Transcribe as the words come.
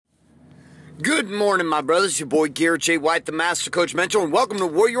Good morning, my brothers. Your boy Garrett J. White, the Master Coach Mentor, and welcome to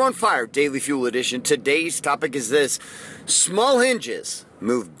Warrior on Fire Daily Fuel Edition. Today's topic is this: small hinges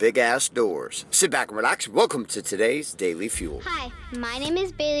move big-ass doors. Sit back and relax. Welcome to today's Daily Fuel. Hi, my name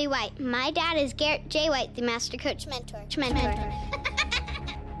is Bailey White. My dad is Garrett J. White, the Master Coach Mentor.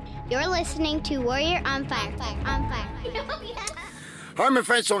 You're listening to Warrior on Fire. All right, my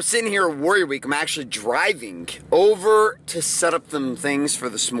friends, so I'm sitting here at Warrior Week. I'm actually driving over to set up them things for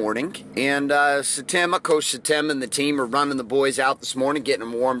this morning. And Coach Satem and the team are running the boys out this morning, getting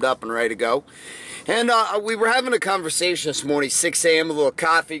them warmed up and ready to go. And we were having a conversation this morning, 6 a.m., a little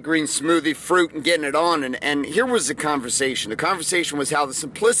coffee, green smoothie, fruit, and getting it on. And here was the conversation. The conversation was how the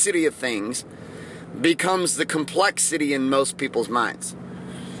simplicity of things becomes the complexity in most people's minds.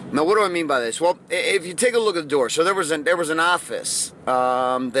 Now, what do I mean by this? Well, if you take a look at the door, so there was an office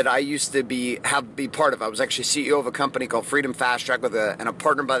that I used to be part of. I was actually CEO of a company called Freedom Fast Track and a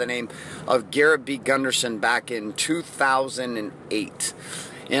partner by the name of Garrett B. Gunderson back in 2008.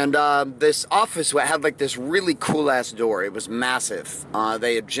 And this office had like this really cool ass door. It was massive.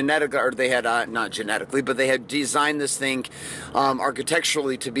 They had designed this thing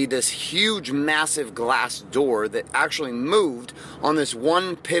architecturally to be this huge, massive glass door that actually moved on this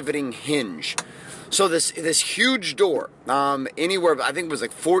one pivoting hinge. So this huge door, anywhere, I think it was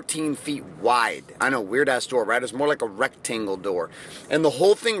like 14 feet wide. I know, weird ass door, right? It was more like a rectangle door. And the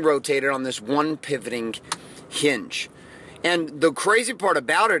whole thing rotated on this one pivoting hinge. And the crazy part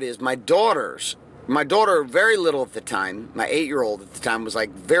about it is my daughter, very little at the time, my 8-year-old at the time, was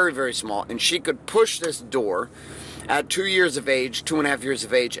like very, very small, and she could push this door at 2 years of age, 2.5 years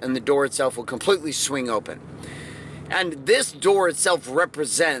of age, and the door itself will completely swing open. And this door itself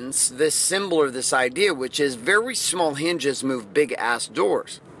represents this symbol or this idea, which is very small hinges move big ass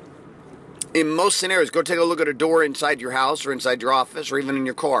doors. In most scenarios, go take a look at a door inside your house or inside your office or even in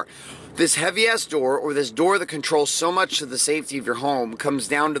your car. This heavy-ass door, or this door that controls so much of the safety of your home, comes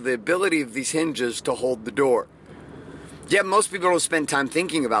down to the ability of these hinges to hold the door. Yet most people don't spend time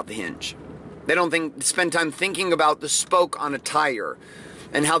thinking about the hinge. They don't spend time thinking about the spoke on a tire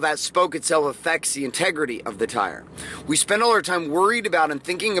and how that spoke itself affects the integrity of the tire. We spend all our time worried about and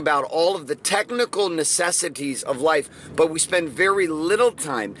thinking about all of the technical necessities of life, but we spend very little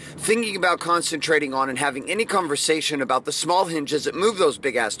time thinking about, concentrating on, and having any conversation about the small hinges that move those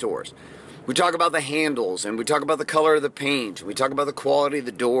big-ass doors. We talk about the handles, and we talk about the color of the paint, we talk about the quality of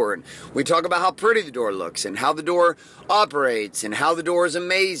the door, and we talk about how pretty the door looks, and how the door operates, and how the door is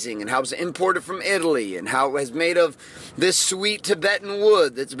amazing, and how it's imported from Italy, and how it is made of this sweet Tibetan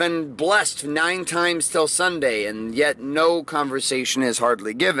wood that's been blessed 9 times till Sunday, and yet no conversation is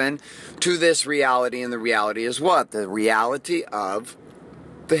hardly given to this reality, and the reality is what? The reality of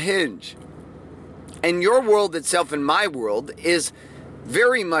the hinge. And your world itself and my world is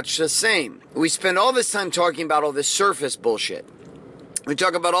very much the same. We spend all this time talking about all this surface bullshit. We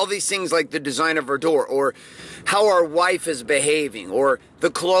talk about all these things like the design of our door, or how our wife is behaving, or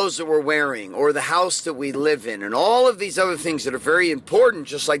the clothes that we're wearing, or the house that we live in, and all of these other things that are very important,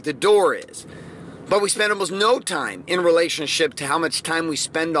 just like the door is. But we spend almost no time in relationship to how much time we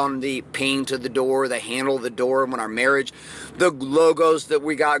spend on the paint of the door, the handle of the door, when our marriage, the logos that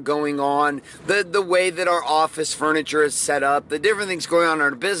we got going on, the way that our office furniture is set up, the different things going on in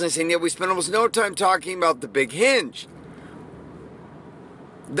our business, and yet we spend almost no time talking about the big hinge.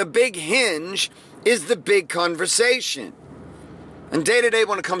 The big hinge is the big conversation. And day to day,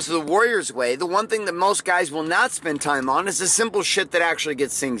 when it comes to the Warrior's Way, the one thing that most guys will not spend time on is the simple shit that actually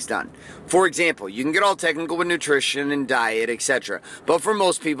gets things done. For example, you can get all technical with nutrition and diet, etc. But for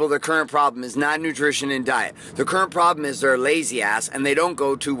most people, their current problem is not nutrition and diet. Their current problem is they're lazy ass and they don't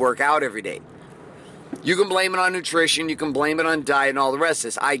go to work out every day. You can blame it on nutrition, you can blame it on diet and all the rest of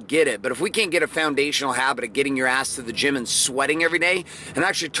this. I get it. But if we can't get a foundational habit of getting your ass to the gym and sweating every day and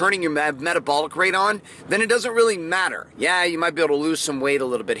actually turning your metabolic rate on, then it doesn't really matter. Yeah, you might be able to lose some weight a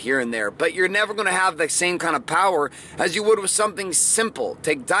little bit here and there, but you're never going to have the same kind of power as you would with something simple.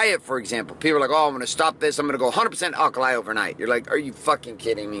 Take diet, for example. People are like, oh, I'm going to stop this. I'm going to go 100% alkali overnight. You're like, are you fucking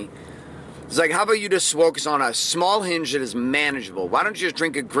kidding me? It's like, how about you just focus on a small hinge that is manageable? Why don't you just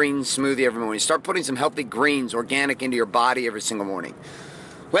drink a green smoothie every morning? Start putting some healthy greens, organic, into your body every single morning.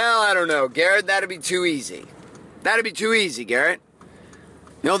 Well, I don't know, Garrett. That'd be too easy. That'd be too easy, Garrett.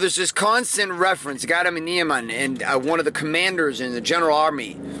 You know, there's this constant reference, Gad Naaman, and one of the commanders in the general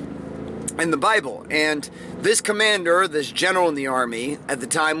army in the Bible. And this commander, this general in the army at the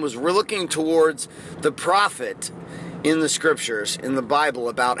time, was looking towards the prophet in the scriptures, in the Bible,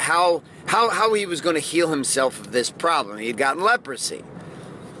 about how he was going to heal himself of this problem. He had gotten leprosy.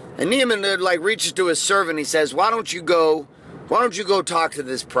 And Naaman reaches to his servant. He says, why don't you go why don't you go talk to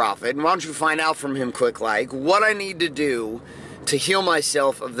this prophet, and why don't you find out from him quick like what I need to do to heal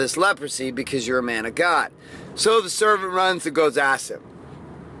myself of this leprosy, because you're a man of God. So the servant runs and goes ask him.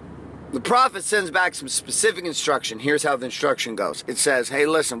 The prophet sends back some specific instruction. Here's how the instruction goes. It says, hey,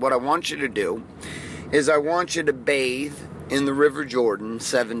 listen, what I want you to do is I want you to bathe in the River Jordan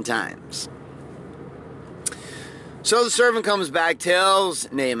 7 times. So the servant comes back,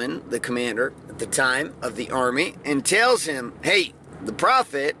 tells Naaman, the commander at the time of the army, and tells him, hey, the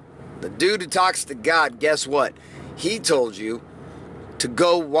prophet, the dude who talks to God, guess what? He told you to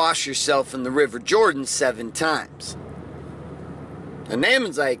go wash yourself in the River Jordan 7 times. And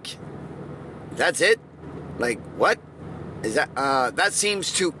Naaman's like, that's it? Like, what? Is that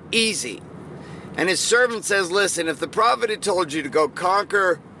seems too easy. And his servant says, listen, if the prophet had told you to go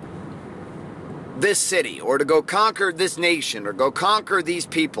conquer this city, or to go conquer this nation, or go conquer these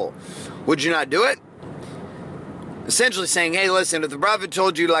people, would you not do it? Essentially saying, hey, listen, if the prophet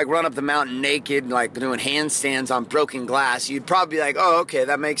told you to like run up the mountain naked, like doing handstands on broken glass, you'd probably be like, oh, okay,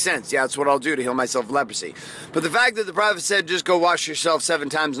 that makes sense. Yeah, that's what I'll do to heal myself of leprosy. But the fact that the prophet said, just go wash yourself 7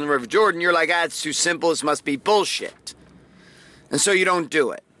 times in the River Jordan, you're like, it's too simple. This must be bullshit. And so you don't do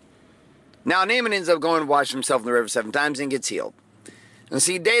it. Now, Naaman ends up going to wash himself in the river 7 times and gets healed. And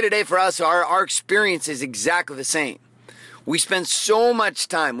see, day to day for us, our experience is exactly the same. We spend so much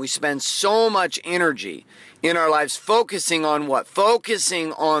time, we spend so much energy in our lives focusing on what?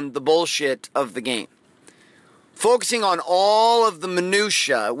 Focusing on the bullshit of the game. Focusing on all of the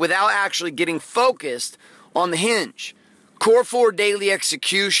minutia without actually getting focused on the hinge. Core 4 daily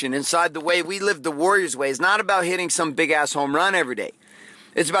execution inside the way we live the Warriors way is not about hitting some big ass home run every day.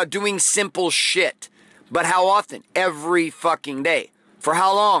 It's about doing simple shit. But how often? Every fucking day. For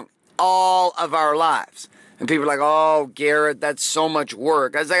how long? All of our lives. And people are like, oh, Garrett, that's so much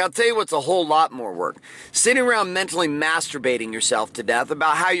work. I was like, I'll tell you what's a whole lot more work. Sitting around mentally masturbating yourself to death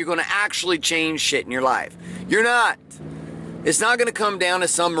about how you're going to actually change shit in your life. You're not. It's not going to come down to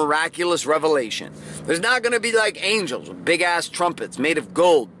some miraculous revelation. There's not going to be like angels with big-ass trumpets made of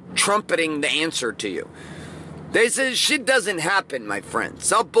gold trumpeting the answer to you. They say shit doesn't happen, my friends.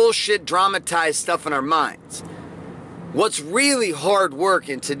 Some bullshit dramatized stuff in our minds. What's really hard work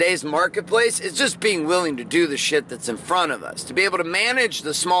in today's marketplace is just being willing to do the shit that's in front of us. To be able to manage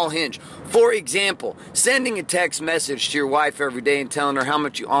the small hinge. For example, sending a text message to your wife every day and telling her how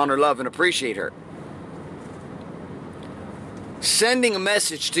much you honor, love, and appreciate her. Sending a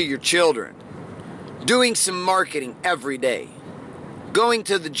message to your children. Doing some marketing every day. Going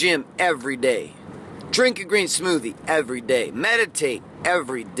to the gym every day. Drink a green smoothie every day. Meditate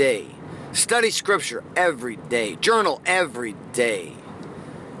every day. Study scripture every day. Journal every day.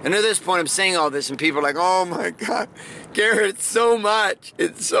 And at this point, I'm saying all this, and people are like, oh my God, Garrett, it's so much.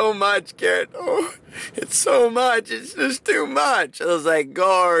 It's so much, Garrett. Oh, it's so much. It's just too much. I was like,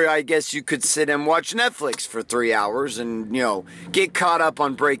 or I guess you could sit and watch Netflix for 3 hours and, get caught up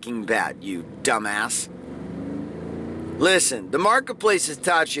on Breaking Bad, you dumbass. Listen, the marketplace has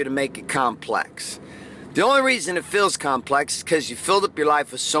taught you to make it complex. The only reason it feels complex is because you filled up your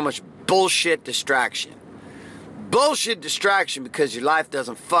life with so much bullshit distraction. Bullshit distraction because your life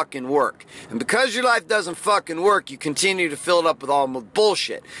doesn't fucking work. And because your life doesn't fucking work, you continue to fill it up with all the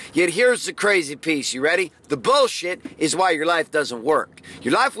bullshit. Yet here's the crazy piece. You ready? The bullshit is why your life doesn't work.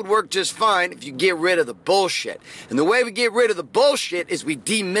 Your life would work just fine if you get rid of the bullshit. And the way we get rid of the bullshit is we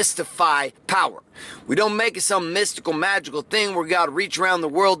demystify power. We don't make it some mystical, magical thing where we got to reach around the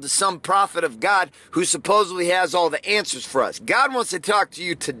world to some prophet of God who supposedly has all the answers for us. God wants to talk to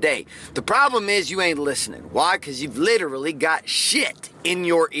you today. The problem is you ain't listening. Why? Because you've literally got shit in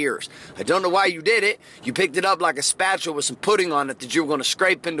your ears. I don't know why you did it. You picked it up like a spatula with some pudding on it that you were going to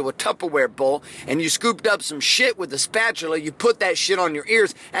scrape into a Tupperware bowl, and you scooped up some shit with the spatula. You put that shit on your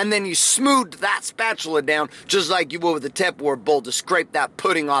ears, and then you smoothed that spatula down just like you would with a Tupperware bowl to scrape that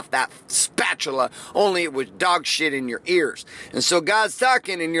pudding off that spatula, only it was dog shit in your ears. And so God's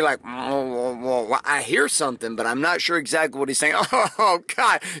talking, and you're like, I hear something, but I'm not sure exactly what he's saying. Oh,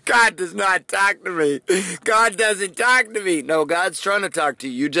 God does not talk to me. God doesn't talk to me. No, God's trying to talk to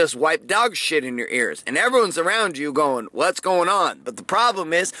you. You just wipe dog shit in your ears, and everyone's around you going, what's going on? But the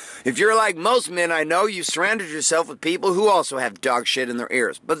problem is, if you're like most men I know, you surrounded yourself with people who also have dog shit in their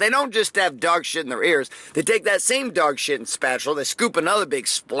ears. But they don't just have dog shit in their ears. They take that same dog shit and spatula, they scoop another big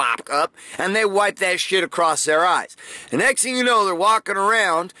splop up, and they wipe that shit across their eyes. And next thing you know, they're walking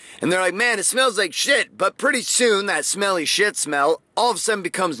around, and they're like, man, it smells like shit. But pretty soon, that smelly shit smell all of a sudden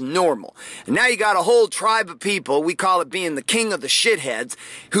becomes normal. And now you got a whole tribe of people, we call it being the king of the shitheads,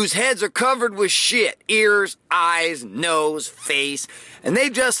 whose heads are covered with shit. Ears, eyes, nose, face. And they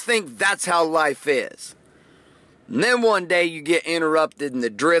just think that's how life is. And then one day you get interrupted in the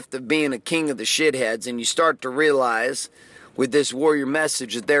drift of being a king of the shitheads, and you start to realize with this warrior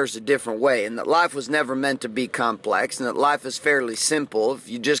message that there's a different way, and that life was never meant to be complex, and that life is fairly simple if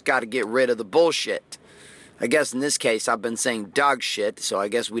you just got to get rid of the bullshit. I guess in this case I've been saying dog shit, so I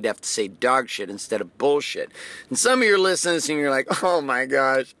guess we'd have to say dog shit instead of bullshit. And some of you are listening and you're like, oh my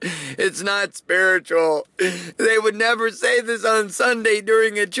gosh, it's not spiritual. They would never say this on Sunday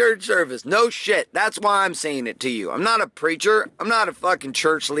during a church service. No shit, that's why I'm saying it to you. I'm not a preacher, I'm not a fucking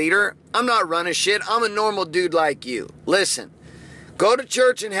church leader, I'm not running shit, I'm a normal dude like you. Listen. Go to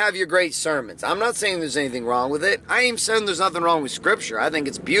church and have your great sermons. I'm not saying there's anything wrong with it. I ain't saying there's nothing wrong with Scripture. I think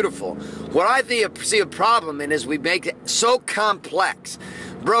it's beautiful. What I see a problem in is we make it so complex.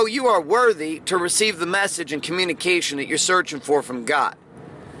 Bro, you are worthy to receive the message and communication that you're searching for from God.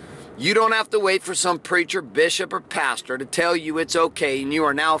 You don't have to wait for some preacher, bishop, or pastor to tell you it's okay and you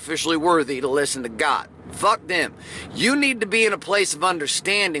are now officially worthy to listen to God. Fuck them. You need to be in a place of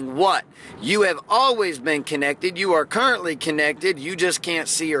understanding what? You have always been connected. You are currently connected. You just can't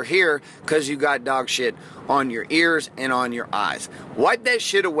see or hear because you got dog shit on your ears and on your eyes. Wipe that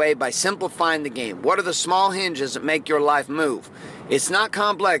shit away by simplifying the game. What are the small hinges that make your life move? It's not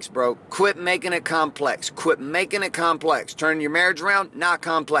complex, bro. Quit making it complex. Quit making it complex. Turn your marriage around, not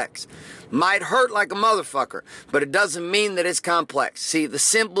complex. Might hurt like a motherfucker, but it doesn't mean that it's complex. See, the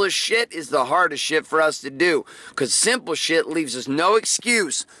simplest shit is the hardest shit for us to do, because simple shit leaves us no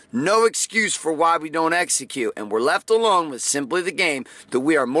excuse for why we don't execute, and we're left alone with simply the game that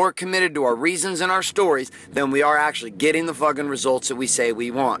we are more committed to our reasons and our stories than we are actually getting the fucking results that we say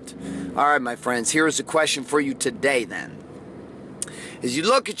we want. Alright, my friends, here's a question for you today then. As you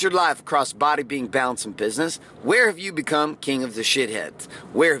look at your life across body, being, balance, and business, where have you become king of the shitheads?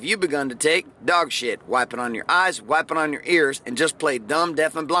 Where have you begun to take dog shit, wipe it on your eyes, wipe it on your ears, and just play dumb,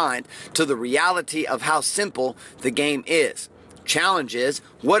 deaf, and blind to the reality of how simple the game is? Challenge is,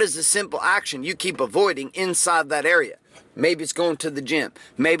 what is the simple action you keep avoiding inside that area? Maybe it's going to the gym.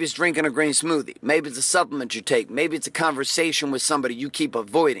 Maybe it's drinking a green smoothie. Maybe it's a supplement you take. Maybe it's a conversation with somebody you keep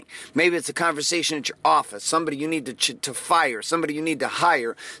avoiding. Maybe it's a conversation at your office. Somebody you need to fire. Somebody you need to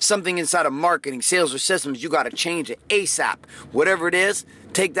hire. Something inside of marketing, sales, or systems. You got to change it ASAP. Whatever it is,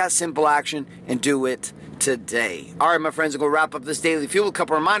 take that simple action and do it today. All right, my friends, I'm going to wrap up this Daily Fuel. A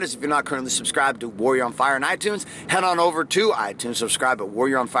couple reminders: if you're not currently subscribed to Warrior on Fire on iTunes, head on over to iTunes, subscribe at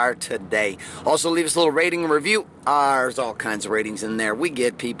Warrior on Fire today. Also, leave us a little rating and review. There's all kinds of ratings in there. We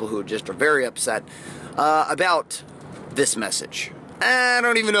get people who just are very upset about this message. I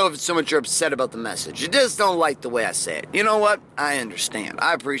don't even know if it's so much you're upset about the message. You just don't like the way I say it. You know what? I understand.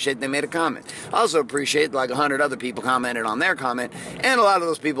 I appreciate they made a comment. I also appreciate like 100 other people commented on their comment, and a lot of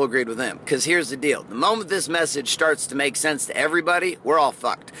those people agreed with them. Because here's the deal. The moment this message starts to make sense to everybody, we're all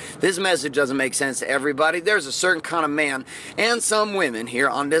fucked. This message doesn't make sense to everybody. There's a certain kind of man and some women here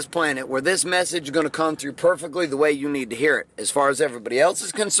on this planet where this message is going to come through perfectly the way you need to hear it. As far as everybody else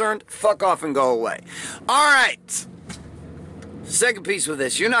is concerned, fuck off and go away. All right. Second piece with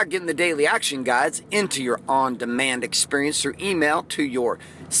this, you're not getting the daily action guides into your on-demand experience through email to your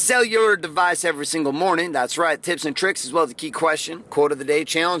cellular device every single morning. That's right, tips and tricks as well as the key question, quote of the day,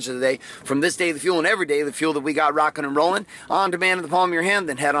 challenge of the day from this Daily Fuel and every Daily Fuel that we got rocking and rolling on demand in the palm of your hand.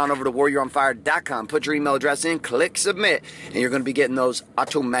 Then head on over to warrioronfire.com, put your email address in, click submit, and you're going to be getting those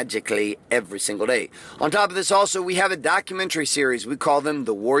automagically every single day. On top of this also, we have a documentary series. We call them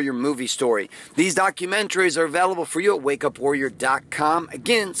the Warrior Movie Story. These documentaries are available for you at wakeupwarrior.com.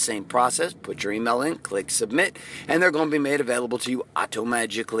 Again, same process, put your email in, click submit, and they're going to be made available to you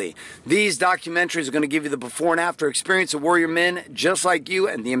automagically. These documentaries are going to give you the before and after experience of warrior men just like you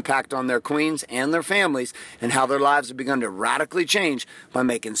and the impact on their queens and their families and how their lives have begun to radically change by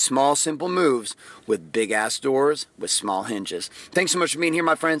making small, simple moves with big-ass doors with small hinges. Thanks so much for being here,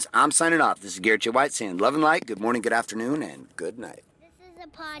 my friends. I'm signing off. This is Garrett J. White saying love and light, good morning, good afternoon, and good night. This is a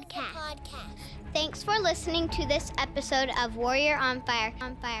podcast. Thanks for listening to this episode of Warrior on Fire.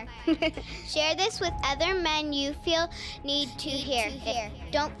 Share this with other men you feel need to hear.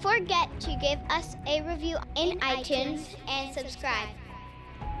 Don't forget to give us a review in iTunes and subscribe.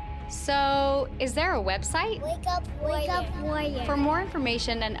 So, is there a website? Wake Up Warrior. For more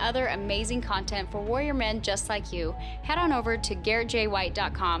information and other amazing content for warrior men just like you, head on over to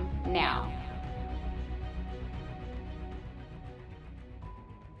GarrettJWhite.com now.